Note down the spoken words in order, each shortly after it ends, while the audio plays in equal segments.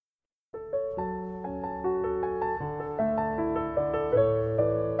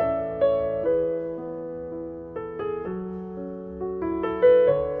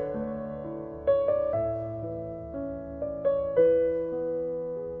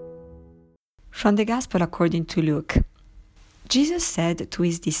From the Gospel according to Luke. Jesus said to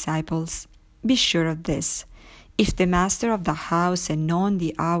his disciples, "Be sure of this. If the master of the house had known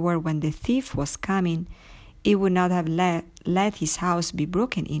the hour when the thief was coming, he would not have let his house be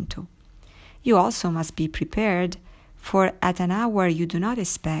broken into. You also must be prepared, for at an hour you do not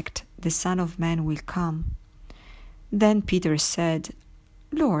expect, the Son of Man will come." Then Peter said,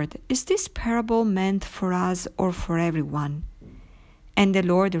 "Lord, is this parable meant for us or for everyone?" And the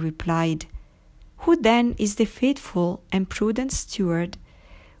Lord replied, "Who then is the faithful and prudent steward,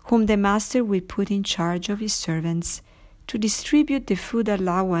 whom the master will put in charge of his servants to distribute the food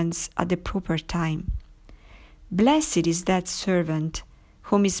allowance at the proper time? Blessed is that servant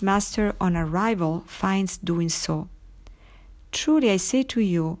whom his master on arrival finds doing so. Truly I say to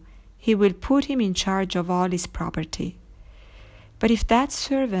you, he will put him in charge of all his property. But if that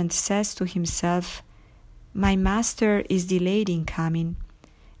servant says to himself, 'My master is delayed in coming,'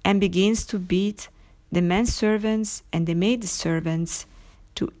 and begins to beat the menservants and the maidservants,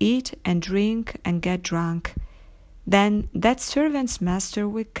 to eat and drink and get drunk, then that servant's master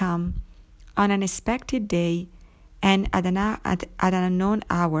will come on an expected day and at an unknown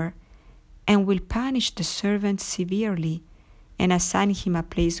hour, and will punish the servant severely and assign him a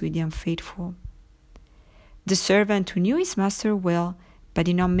place with the unfaithful. The servant who knew his master well, but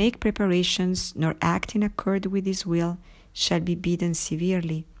did not make preparations nor act in accord with his will, shall be beaten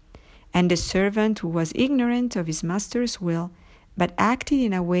severely. And the servant who was ignorant of his master's will, but acted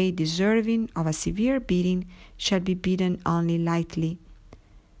in a way deserving of a severe beating, shall be beaten only lightly.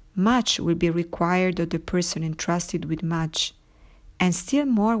 Much will be required of the person entrusted with much, and still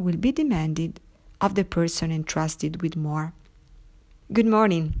more will be demanded of the person entrusted with more." Good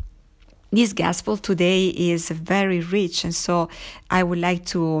morning. This gospel today is very rich, and so I would like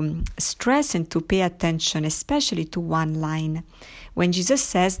to stress and to pay attention especially to one line, when Jesus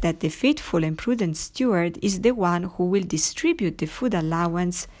says that the faithful and prudent steward is the one who will distribute the food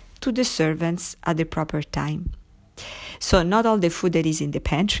allowance to the servants at the proper time. So not all the food that is in the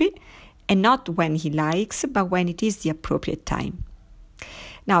pantry, and not when he likes, but when it is the appropriate time.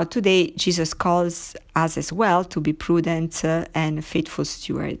 Now, today, Jesus calls us as well to be prudent and faithful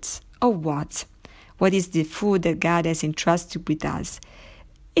stewards. Of what? What is the food that God has entrusted with us?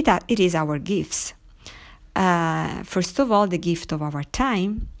 It is our gifts. First of all, the gift of our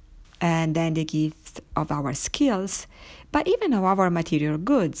time, and then the gift of our skills, but even of our material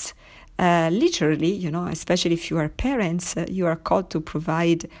goods. Literally, especially if you are parents, you are called to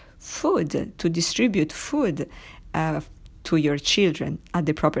provide food, to distribute food to your children at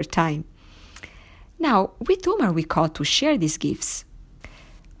the proper time. Now, with whom are we called to share these gifts?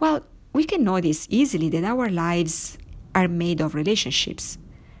 Well, we can notice easily that our lives are made of relationships.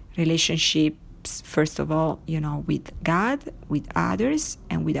 Relationships, first of all, with God, with others,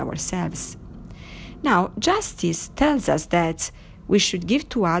 and with ourselves. Now, justice tells us that we should give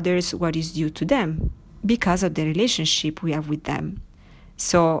to others what is due to them because of the relationship we have with them.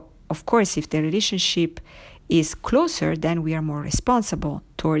 So, of course, if the relationship is closer, then we are more responsible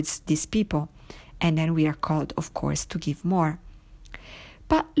towards these people, and then we are called, of course, to give more.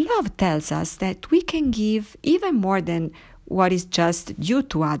 But love tells us that we can give even more than what is just due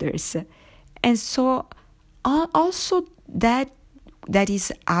to others. And so also that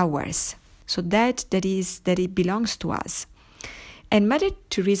is ours. So that it belongs to us. And Mother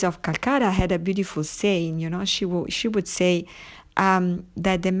Teresa of Calcutta had a beautiful saying, she would say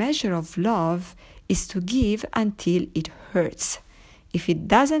that the measure of love is to give until it hurts. If it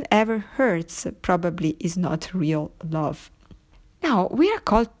doesn't ever hurt, probably is not real love. Now, we are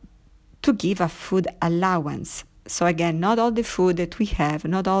called to give a food allowance. So again, not all the food that we have,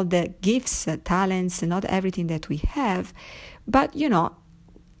 not all the gifts, talents, not everything that we have, but,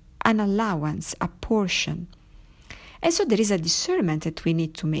 an allowance, a portion. And so there is a discernment that we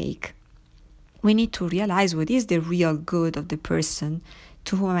need to make. We need to realize what is the real good of the person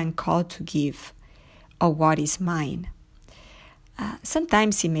to whom I'm called to give, or what is mine.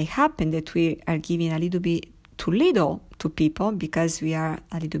 Sometimes it may happen that we are giving a little bit too little to people because we are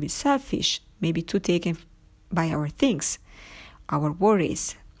a little bit selfish, maybe too taken by our things, our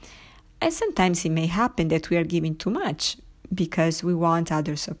worries. And sometimes it may happen that we are giving too much because we want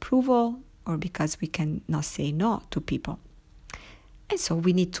others' approval or because we cannot say no to people. And so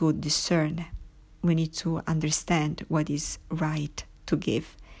we need to discern. We need to understand what is right to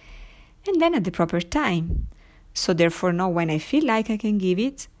give. And then at the proper time. So therefore, not when I feel like I can give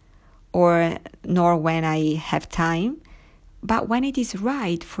it, or nor when I have time, but when it is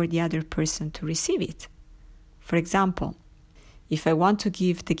right for the other person to receive it. For example, if I want to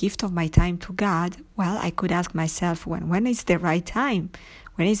give the gift of my time to God, well, I could ask myself when is the right time,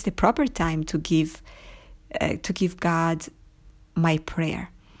 when is the proper time to give God my prayer.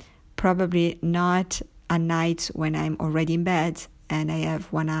 Probably not at night when I'm already in bed and I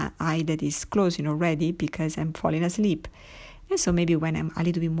have one eye that is closing already because I'm falling asleep. And so maybe when I'm a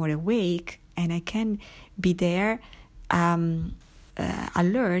little bit more awake and I can be there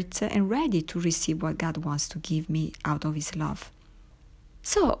alert and ready to receive what God wants to give me out of His love.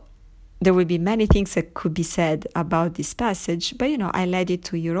 So there will be many things that could be said about this passage, but I led it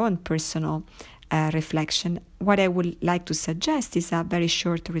to your own personal reflection. What I would like to suggest is a very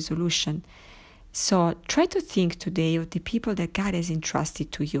short resolution. So try to think today of the people that God has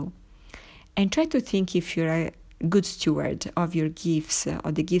entrusted to you, and try to think if you're a good steward of your gifts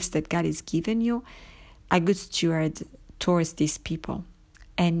or the gifts that God has given you, a good steward towards these people.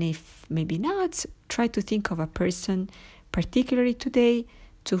 And if maybe not, try to think of a person, particularly today,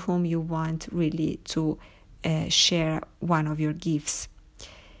 to whom you want really to share one of your gifts.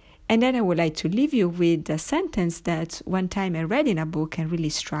 And then I would like to leave you with a sentence that one time I read in a book and really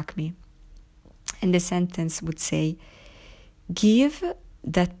struck me. And the sentence would say, give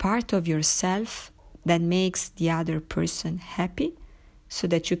that part of yourself that makes the other person happy so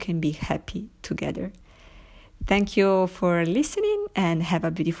that you can be happy together. Thank you for listening and have a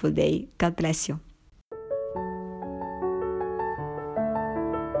beautiful day. God bless you.